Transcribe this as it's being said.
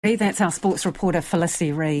That's our sports reporter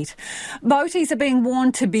Felicity Reid. Boaties are being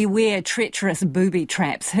warned to beware treacherous booby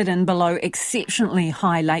traps hidden below exceptionally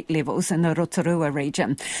high lake levels in the Rotorua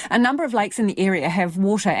region. A number of lakes in the area have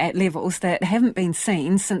water at levels that haven't been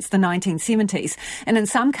seen since the 1970s, and in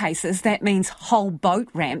some cases that means whole boat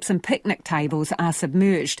ramps and picnic tables are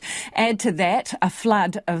submerged. Add to that a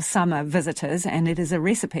flood of summer visitors, and it is a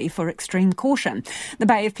recipe for extreme caution. The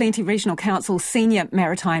Bay of Plenty Regional Council Senior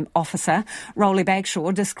Maritime Officer Rolly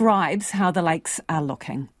Bagshaw describes how the lakes are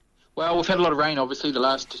looking. Well, we've had a lot of rain, obviously, the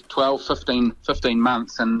last 12, 15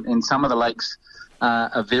 months, and some of the lakes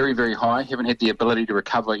are very, very high, haven't had the ability to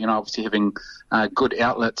recover. You know, obviously having good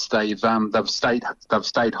outlets, they've stayed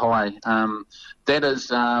high. That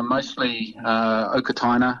is mostly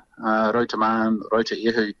Okataina, Rotorua and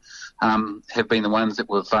Rotorua have been the ones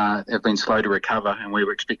that have been slow to recover, and we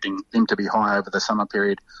were expecting them to be high over the summer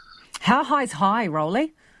period. How high is high,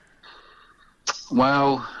 Rolly?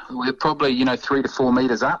 Well, we're probably, 3 to 4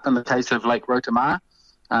 metres up in the case of Lake Rotorua.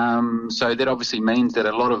 So that obviously means that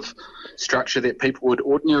a lot of structure that people would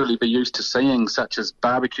ordinarily be used to seeing, such as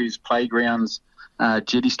barbecues, playgrounds,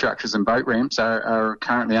 jetty structures and boat ramps, are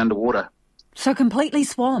currently underwater. So completely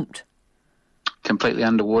swamped? Completely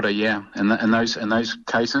underwater, yeah, in those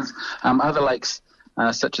cases. Other lakes,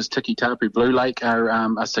 such as Tikitapu Blue Lake,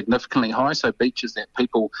 are significantly high, so beaches that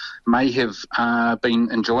people may have been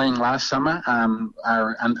enjoying last summer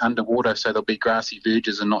are underwater, so there'll be grassy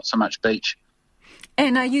verges and not so much beach.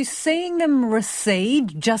 And are you seeing them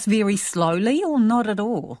recede just very slowly or not at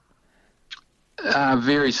all?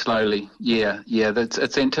 Very slowly, yeah.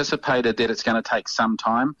 It's anticipated that it's going to take some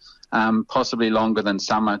time, possibly longer than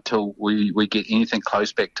summer, till we get anything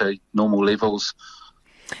close back to normal levels.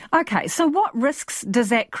 Okay, so what risks does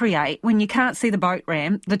that create when you can't see the boat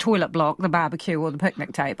ramp, the toilet block, the barbecue or the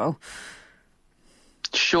picnic table?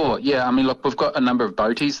 Sure, yeah. I mean, look, we've got a number of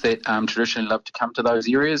boaties that traditionally love to come to those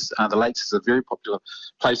areas. The lakes is a very popular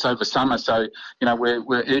place over summer, so,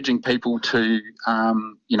 we're urging people to,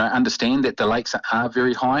 understand that the lakes are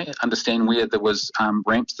very high, understand where there was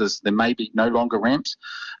ramps, there may be no longer ramps.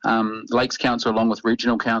 The Lakes Council, along with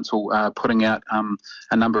Regional Council, are putting out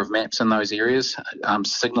a number of maps in those areas,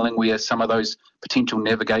 signalling where some of those potential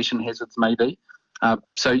navigation hazards may be.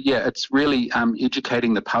 It's really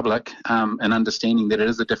educating the public and understanding that it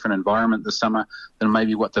is a different environment this summer than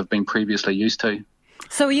maybe what they've been previously used to.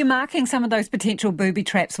 So are you marking some of those potential booby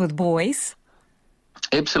traps with buoys?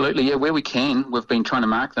 Absolutely, yeah, where we can. We've been trying to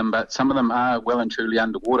mark them, but some of them are well and truly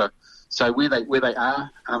underwater. So where they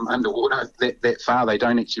are underwater that far, they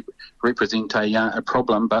don't actually represent a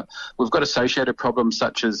problem. But we've got associated problems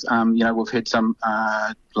such as, we've had some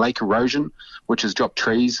lake erosion, which has dropped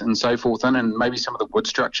trees and so forth in, and maybe some of the wood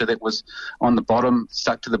structure that was on the bottom,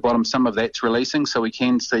 stuck to the bottom, some of that's releasing. So we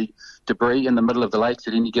can see debris in the middle of the lake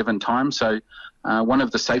at any given time. So one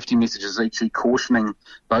of the safety messages actually cautioning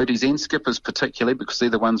boaties and skippers particularly, because they're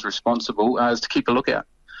the ones responsible, is to keep a lookout,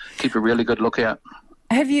 keep a really good lookout.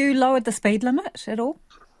 Have you lowered the speed limit at all?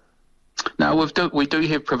 No, we do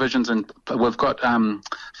have provisions, and we've got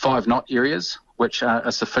 5 knot areas which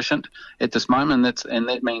are sufficient at this moment, and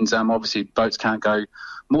that means obviously boats can't go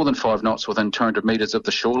more than 5 knots within 200 metres of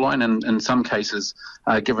the shoreline, and in some cases,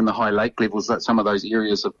 given the high lake levels, that some of those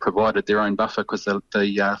areas have provided their own buffer because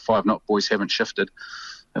the 5 knot buoys haven't shifted.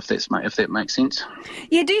 If that makes sense.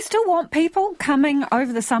 Yeah, do you still want people coming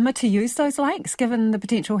over the summer to use those lakes, given the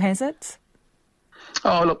potential hazards?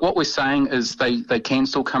 Oh, look, what we're saying is they can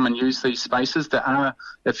still come and use these spaces. There are,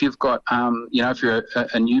 if you've got, if you're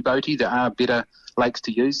a new boatie, there are better lakes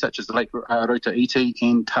to use, such as Lake Rotorua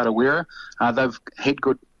and Tarawera. They've had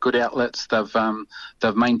good outlets.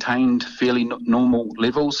 They've maintained fairly normal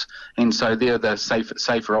levels, and so they're the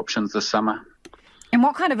safer options this summer. And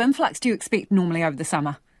what kind of influx do you expect normally over the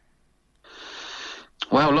summer?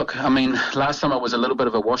 Well, look, I mean, last summer was a little bit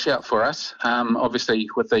of a washout for us, obviously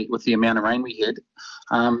with the amount of rain we had.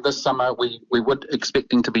 This summer we would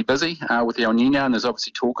expecting to be busy with the El Nino, and there's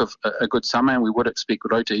obviously talk of a good summer, and we would expect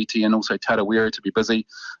Rotorua and also Tarawera to be busy,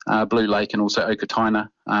 Blue Lake and also Okataina.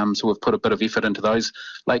 So we've put a bit of effort into those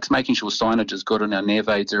lakes, making sure signage is good and our nav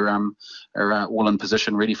aids are all in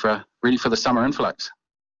position, ready for the summer influx.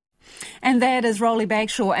 And that is Rolly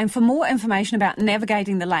Bagshaw. And for more information about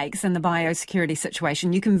navigating the lakes and the biosecurity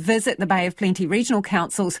situation, you can visit the Bay of Plenty Regional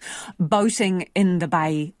Council's Boating in the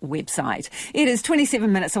Bay website. It is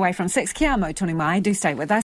 27 minutes away from 6. Kia amo tonu mai. Do stay with us.